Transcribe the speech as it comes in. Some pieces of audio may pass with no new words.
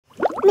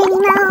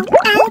What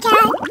story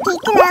shall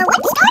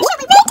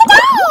we read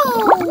today?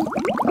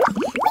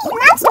 We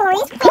love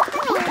stories.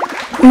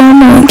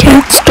 Mama and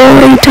Cat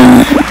story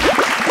time.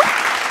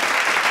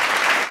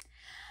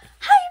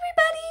 Hi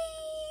everybody!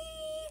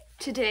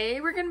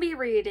 Today we're going to be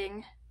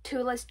reading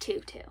Tallullas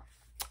Tutu.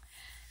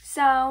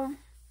 So,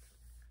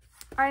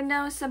 I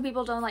know some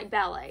people don't like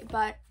ballet,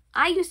 but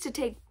I used to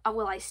take,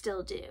 well, I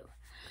still do.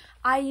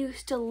 I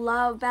used to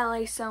love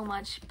ballet so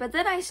much, but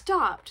then I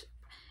stopped.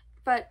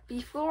 But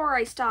before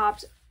I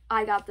stopped,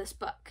 I got this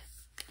book.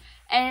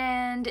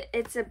 And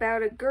it's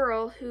about a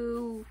girl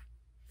who,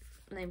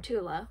 named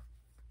Tallullas,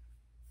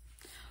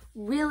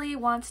 really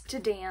wants to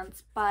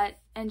dance,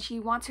 and she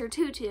wants her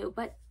tutu,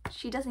 but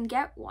she doesn't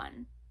get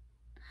one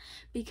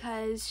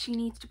because she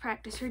needs to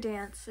practice her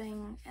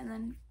dancing, and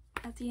then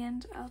at the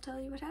end I'll tell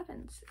you what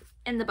happens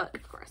in the book,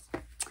 of course.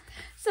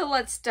 So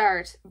let's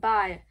start.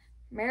 By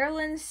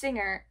Marilyn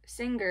Singer,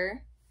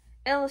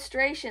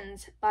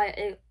 illustrations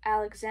by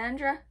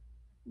Alexandra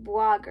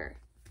Boager.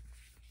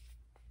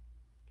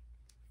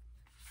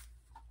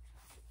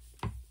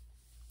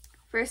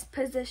 First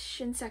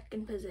position,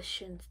 second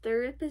position,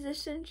 third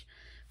position,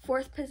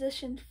 fourth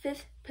position,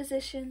 fifth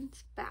position,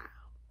 bow.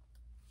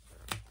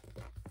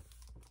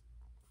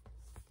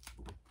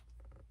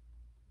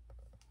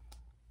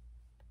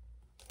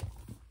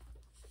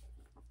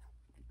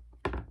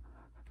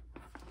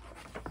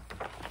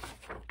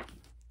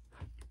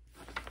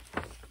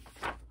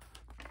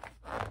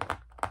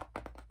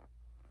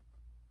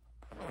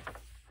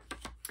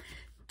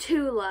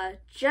 Tallullas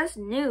just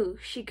knew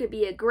she could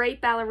be a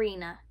great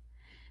ballerina.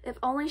 If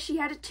only she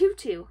had a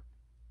tutu.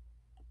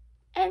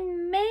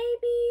 And maybe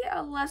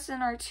a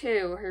lesson or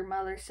two, her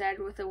mother said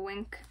with a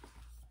wink.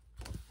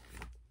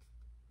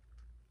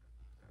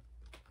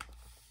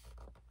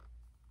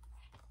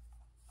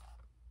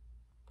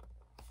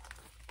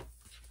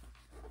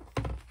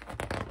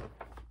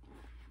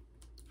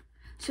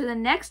 So the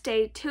next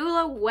day,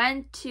 Tallullas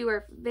went to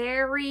her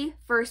very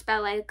first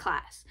ballet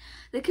class.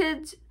 The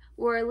kids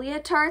wore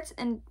leotards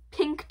and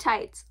pink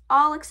tights,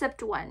 all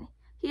except one.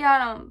 He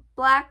had on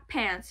black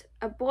pants.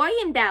 A boy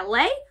in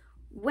ballet?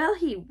 Well,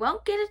 he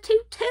won't get a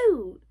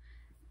tutu.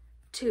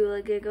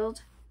 Tallullas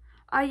giggled.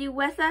 Are you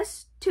with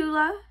us,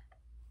 Tallullas?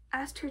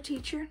 Asked her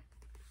teacher.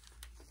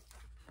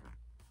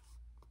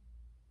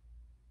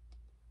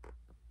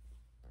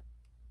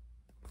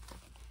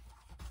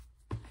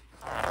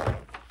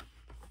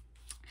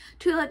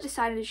 Tallullas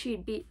decided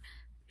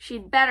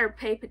she'd better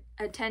pay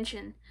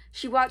attention.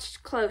 She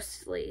watched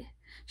closely.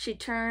 She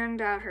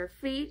turned out her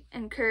feet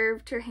and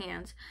curved her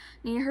hands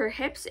near her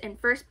hips in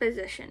first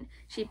position.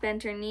 She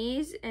bent her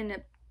knees in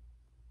a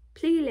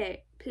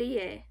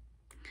plie.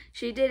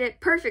 She did it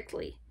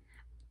perfectly.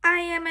 I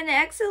am an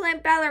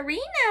excellent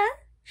ballerina,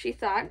 she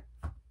thought,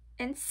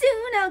 and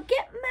soon I'll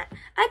get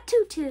a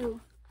tutu.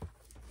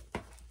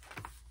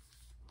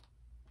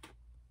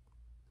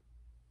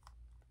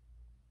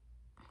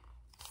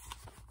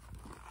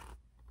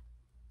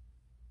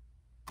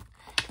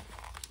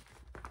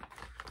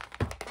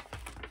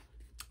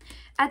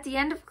 At the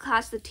end of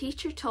class, the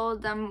teacher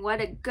told them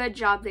what a good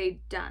job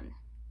they'd done.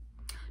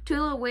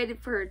 Tallullas waited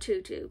for her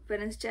tutu,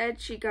 but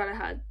instead she got a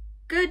hug.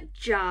 Good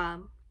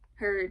job,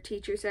 her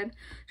teacher said.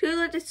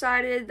 Tallullas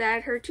decided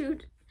that her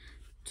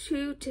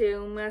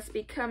tutu must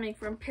be coming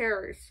from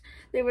Paris.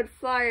 They would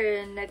fly it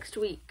in next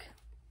week.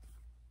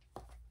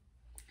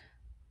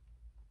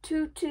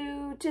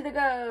 Tutu to the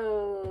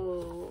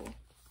go!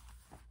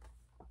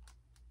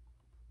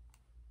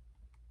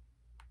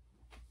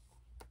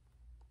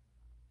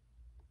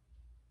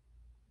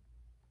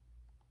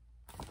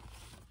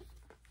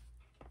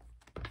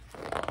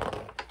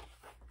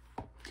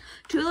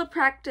 Tallullas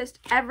practiced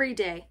every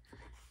day.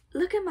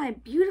 Look at my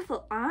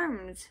beautiful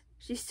arms,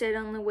 she said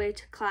on the way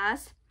to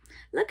class.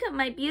 Look at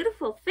my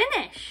beautiful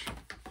finish.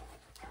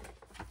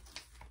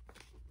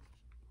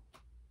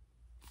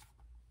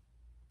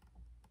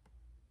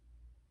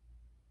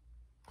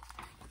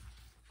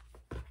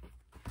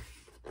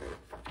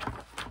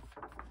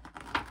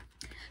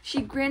 She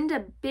grinned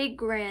a big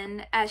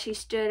grin as she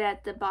stood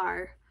at the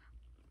bar.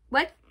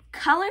 What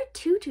color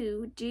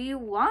tutu do you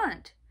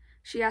want?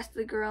 She asked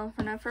the girl in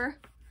front of her.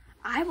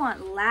 I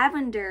want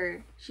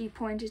lavender, she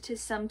pointed to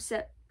some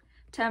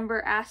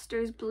September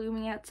asters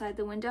blooming outside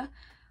the window.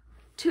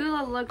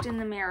 Tallullas looked in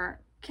the mirror.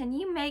 Can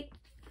you make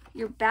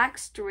your back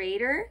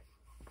straighter?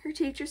 Her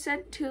teacher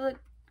said. Tallullas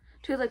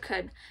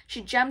could.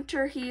 She jumped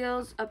her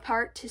heels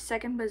apart to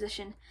second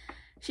position.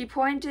 She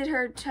pointed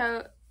her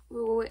toe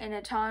in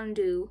a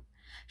tendu.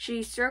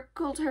 She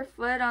circled her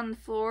foot on the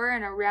floor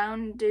in a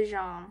round de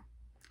jambe.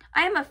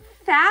 I am a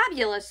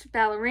fabulous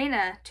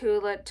ballerina,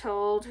 Tallullas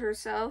told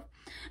herself.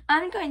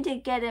 I'm going to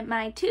get at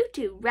my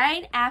tutu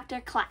right after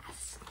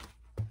class.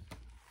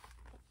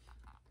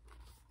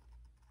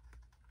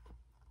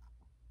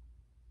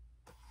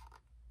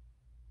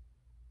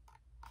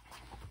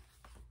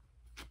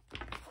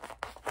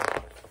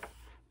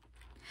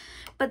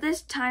 But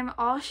this time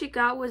all she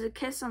got was a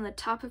kiss on the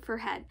top of her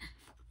head.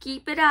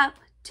 Keep it up,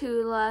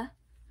 Tallullas.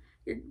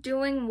 You're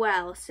doing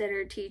well, said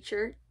her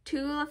teacher.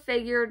 Tallullah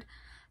figured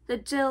the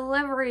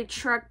delivery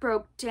truck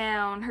broke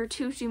down. Her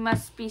tutu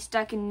must be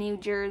stuck in New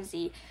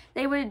Jersey.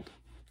 They would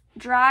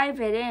drive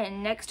it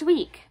in next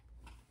week.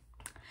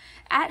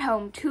 At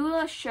home,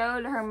 Tallullah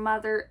showed her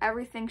mother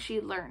everything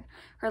she learned.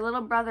 Her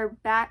little brother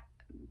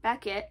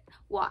Beckett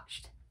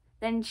watched.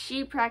 Then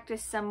she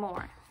practiced some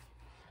more.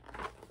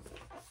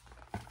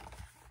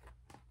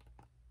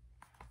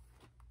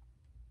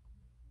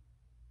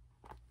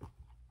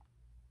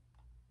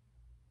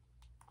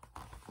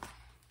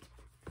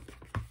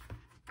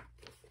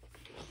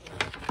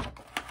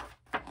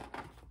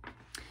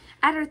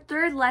 At her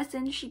third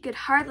lesson, she could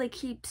hardly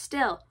keep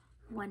still.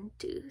 1,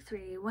 2,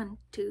 3, 1,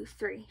 2,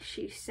 3,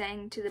 she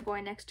sang to the boy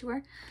next to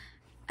her.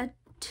 A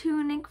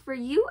tunic for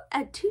you,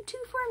 a tutu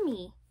for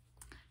me.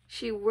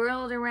 She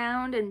whirled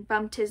around and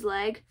bumped his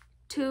leg.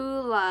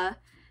 Tallullah,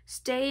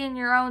 stay in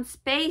your own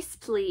space,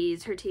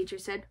 please, her teacher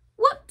said.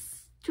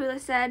 Whoops, Tallullah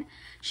said.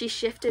 She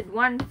shifted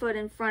one foot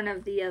in front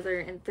of the other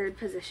in third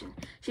position.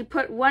 She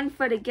put one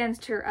foot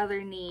against her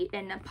other knee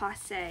in a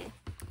passe.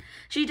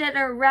 She did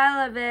a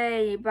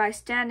releve by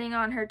standing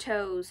on her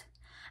toes.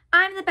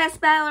 I'm the best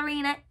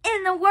ballerina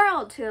in the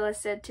world, Tallullah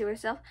said to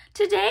herself.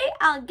 Today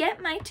I'll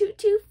get my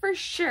tutu for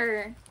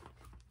sure.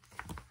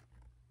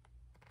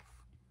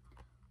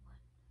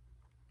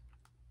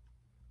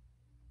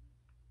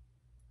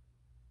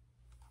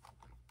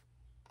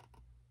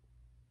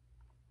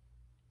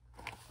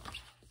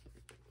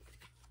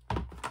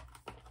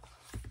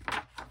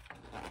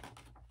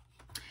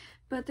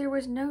 But there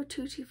was no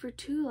tutu for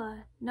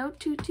Tallullah. No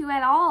tutu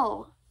at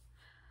all.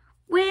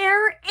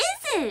 Where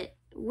is it?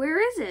 Where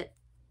is it?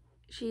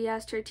 She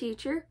asked her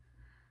teacher.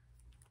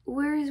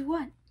 Where is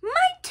what?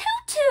 My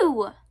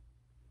tutu!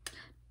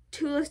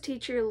 Tallulah's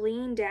teacher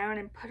leaned down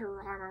and put her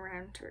arm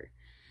around her.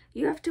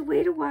 You have to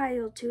wait a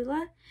while,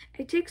 Tallullah.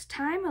 It takes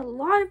time, a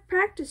lot of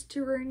practice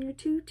to earn your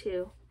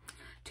tutu.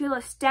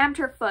 Tallullah stamped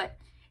her foot.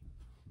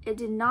 It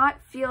did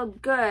not feel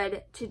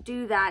good to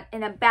do that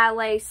in a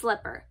ballet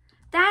slipper.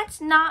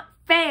 That's not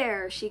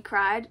fair, she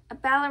cried. A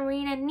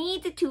ballerina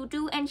needs a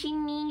tutu and she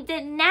needs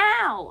it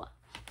now.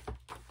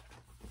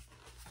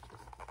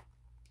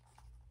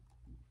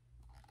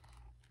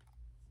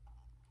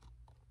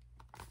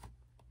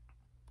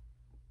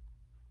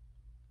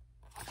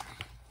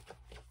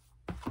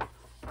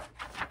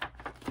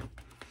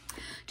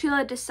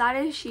 Tallullah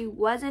decided she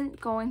wasn't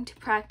going to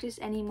practice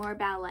any more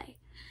ballet.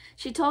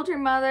 She told her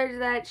mother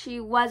that she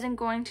wasn't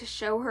going to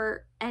show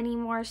her any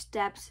more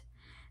steps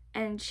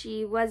and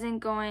she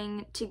wasn't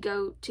going to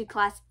go to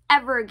class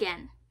ever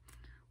again.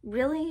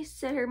 Really?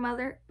 Said her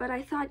mother. But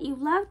I thought you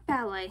loved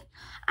ballet.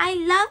 I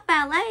love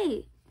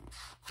ballet,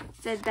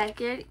 said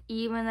Beckett,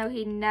 even though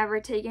he'd never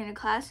taken a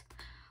class.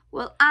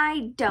 Well,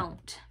 I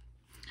don't.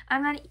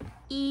 I'm not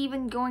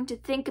even going to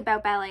think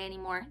about ballet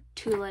anymore,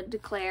 Tallullah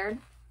declared.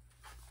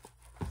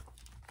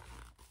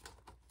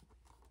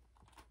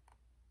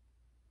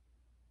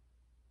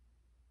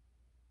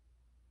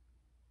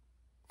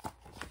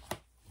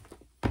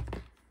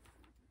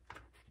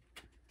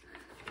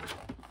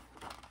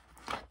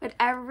 But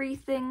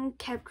everything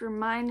kept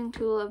reminding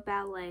Tallullah of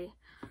ballet.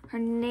 Her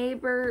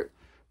neighbor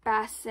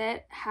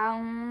Basset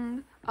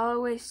Hound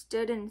always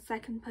stood in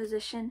second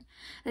position.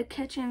 The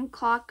kitchen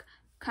clock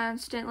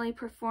constantly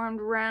performed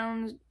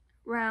round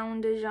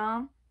de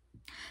jambe.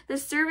 The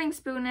serving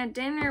spoon at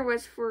dinner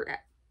was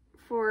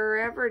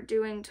forever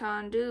doing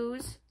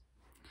tondus.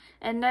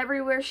 And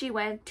everywhere she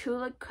went,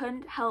 Tallullah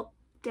couldn't help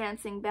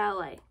dancing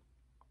ballet.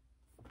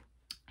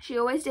 She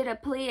always did a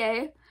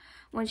plie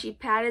when she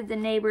patted the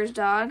neighbor's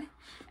dog,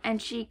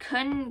 and she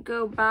couldn't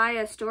go by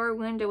a store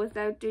window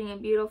without doing a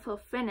beautiful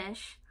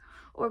finish,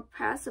 or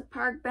pass a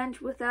park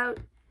bench without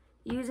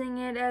using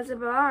it as a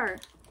bar.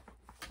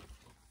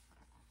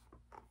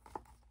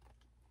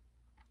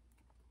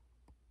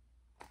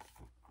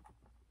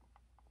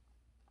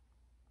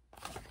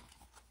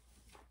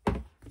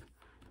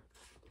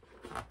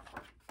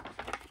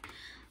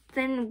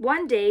 Then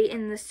one day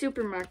in the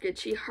supermarket,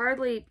 she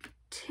hardly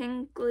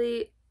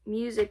tinkly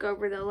music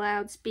over the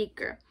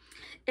loudspeaker.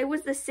 It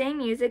was the same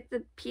music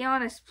the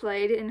pianist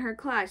played in her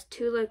class.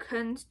 Tallullah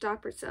couldn't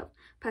stop herself.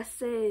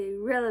 Passe,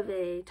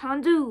 releve,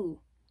 tendu.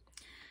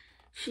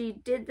 She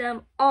did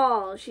them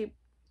all. She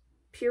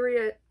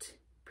pirouetted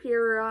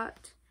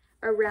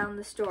around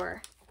the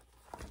store.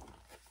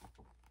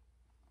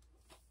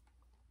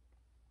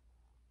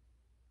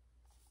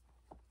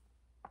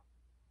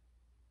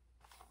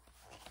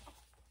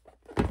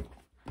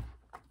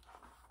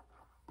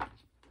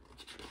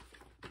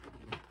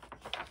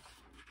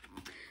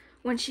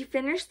 When she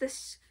finished, the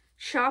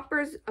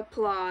shoppers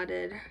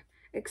applauded,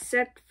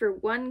 except for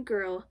one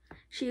girl.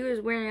 She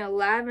was wearing a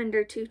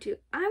lavender tutu.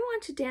 I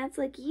want to dance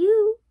like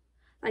you.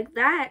 Like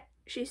that,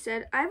 she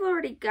said. I've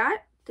already got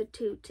the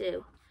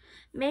tutu.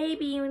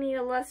 Maybe you need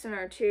a lesson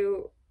or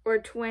two, or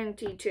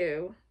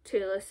 22,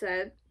 Tallullah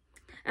said.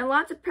 And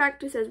lots of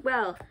practice as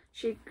well.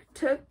 She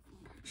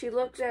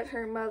looked at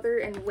her mother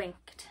and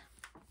winked.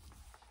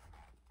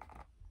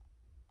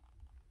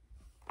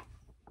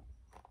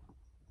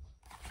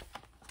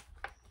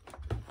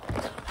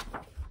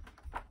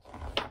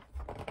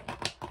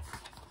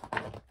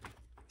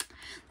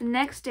 The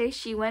next day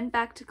she went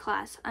back to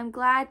class. "I'm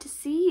glad to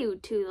see you,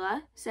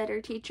 Tula," said her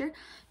teacher.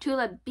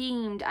 Tula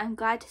beamed. "I'm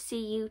glad to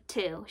see you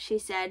too," she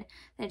said.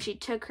 Then she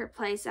took her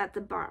place at the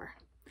bar.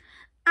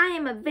 "I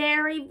am a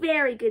very,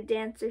 very good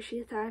dancer,"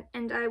 she thought,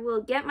 "and I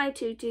will get my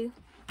tutu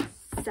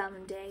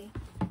someday."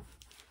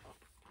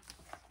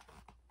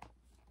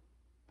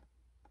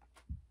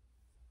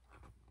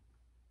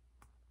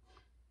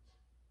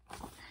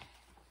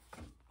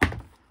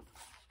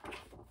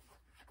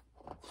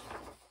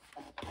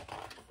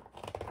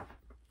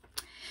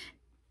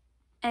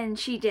 And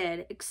she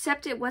did,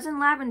 except it wasn't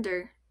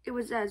lavender. It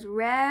was as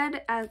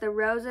red as the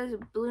roses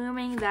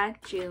blooming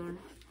that June.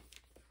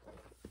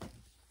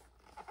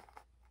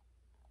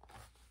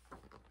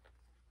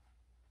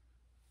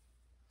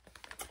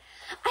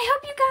 I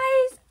hope you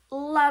guys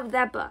love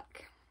that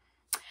book.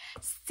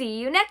 See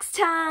you next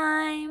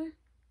time.